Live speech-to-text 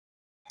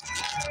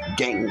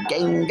Gang,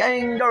 gang,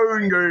 gang,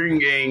 gang, gang,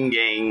 gang,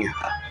 gang.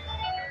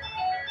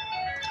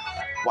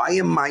 Why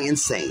am I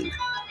insane?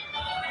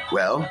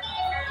 Well,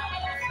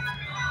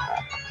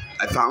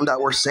 I found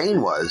out where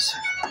Sane was.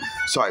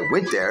 So I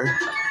went there.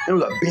 There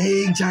was a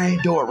big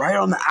giant door right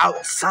on the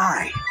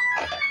outside.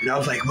 And I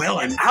was like, well,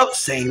 I'm out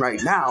Sane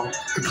right now.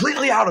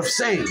 Completely out of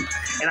Sane.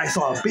 And I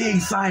saw a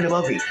big sign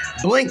above me,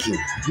 blinking.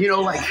 You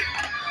know, like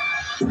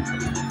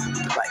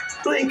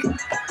blink,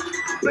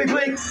 blink,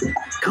 blink.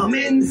 Come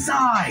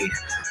inside.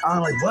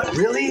 I'm like, what,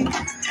 really?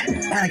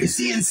 And I could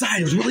see inside.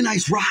 It was a really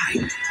nice ride.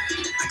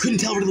 I couldn't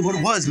tell really what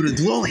it was, but it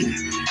was glowing.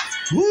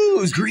 Woo,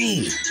 it was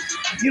green.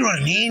 You know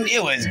what I mean?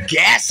 It was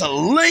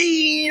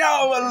gasoline.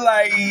 I was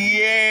like,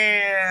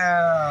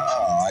 yeah.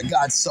 Oh, I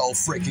got so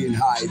freaking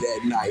high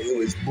that night. It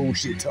was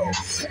bullshit, though.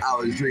 I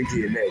was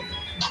drinking that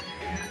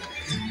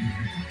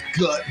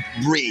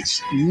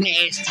gut-rich,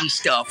 nasty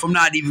stuff. I'm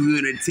not even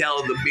going to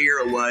tell the beer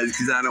it was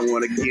because I don't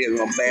want to give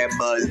them a bad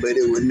buzz, but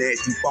it was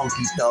nasty,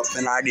 funky stuff,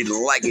 and I didn't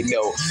like it,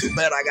 though.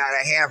 But I got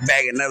a half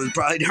bag, and that was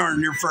probably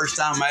darn near first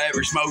time I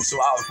ever smoked, so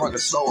I was fucking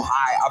so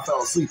high, I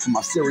fell asleep in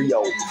my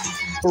cereal.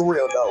 For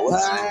real, though.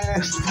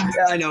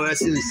 Yeah, I know,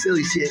 that's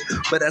silly shit,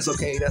 but that's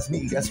okay. That's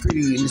me. That's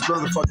pretty. And this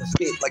motherfucker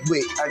spit like,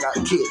 wait, I got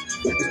a kid.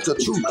 It's the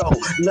truth, though.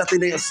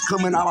 Nothing else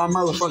coming out of my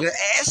motherfucking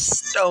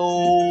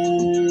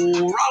astrology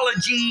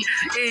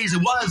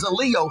was a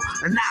Leo,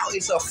 and now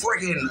it's a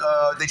friggin'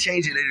 they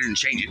changed it. They didn't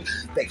change it.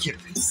 They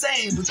kept it the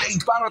same, but they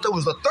found out there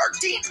was a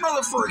 13th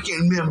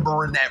motherfucking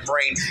member in that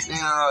brain.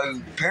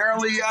 And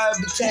apparently I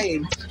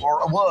became,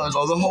 or was,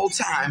 the whole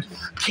time,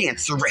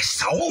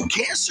 cancerous. Oh,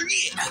 cancer,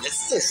 yeah,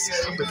 that's this.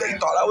 But they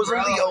thought I was a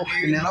Leo,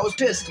 and then I was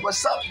pissed.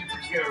 What's up?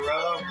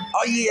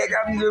 Oh, yeah, I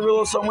got me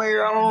Gorillo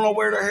somewhere. I don't know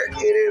where the heck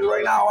it is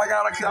right now. I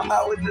gotta come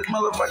out with this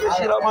motherfucking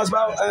shit out my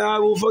spout, and I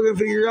will fucking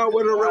figure out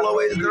where the Gorillo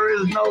is. There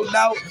is no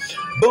doubt.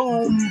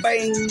 Boom,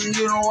 bang,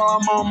 you know,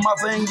 I'm on my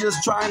thing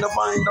just trying to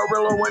find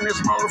Gorillo in this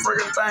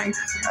motherfucking thing.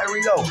 There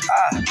we go.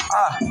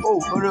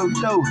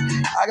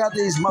 I got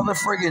these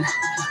motherfucking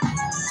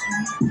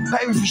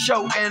papers for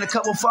show and a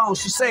couple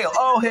phones for sale.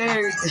 Oh,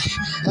 hey,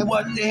 and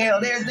what the hell?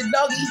 There's the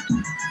doggy.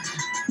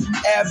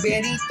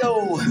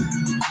 Bandito.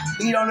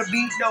 Beat on the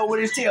beat, though,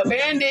 with his tail.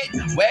 Bandit,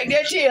 wag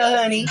that tail,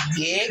 honey.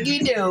 Yeah,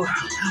 you do.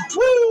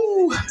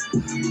 Woo!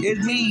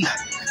 It's me.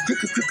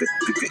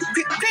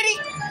 Pretty.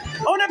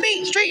 On the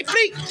beat, straight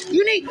fleek,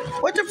 unique.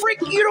 What the freak?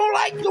 You don't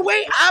like the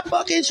way I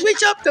fucking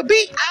switch up the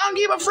beat? I don't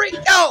give a freak.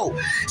 Yo,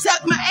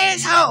 suck my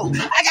asshole.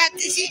 I got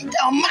this shit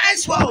on my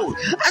swole.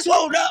 I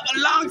swolled up a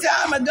long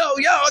time ago.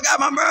 Yo, I got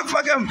my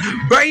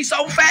motherfucking brain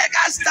so fat, I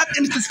got stuck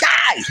into the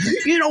sky.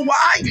 You know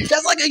why?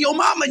 That's like a yo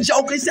mama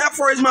joke, except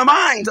for it's my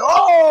mind.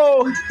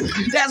 Oh,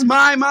 that's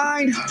my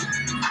mind.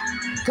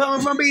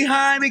 Coming from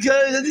behind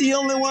because it's the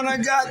only one I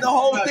got. The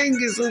whole thing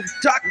is a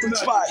chocolate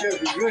spot.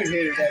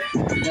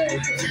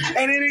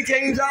 And then it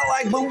came out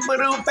like boom,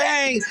 ba-doom,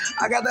 bang.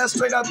 I got that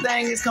straight up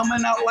thing. It's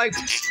coming out like...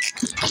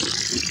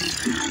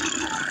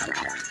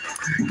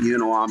 You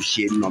know I'm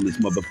shitting on this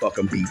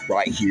motherfucking beat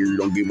right here.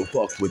 Don't give a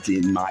fuck what's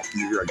in my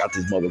ear. I got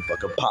this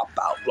motherfucker popped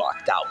out,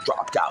 blocked out,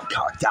 dropped out,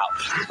 cocked out.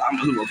 I'm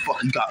a little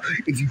fucking god.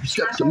 If you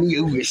step to me,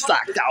 you get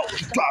slacked out,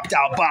 dropped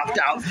out, bopped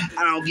out.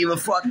 I don't give a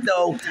fuck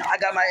though. I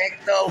got my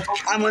neck though.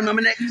 I'm on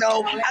my neck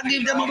though. I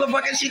give that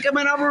motherfucking shit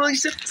coming out really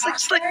slick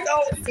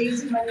though.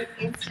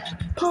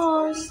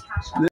 Pause.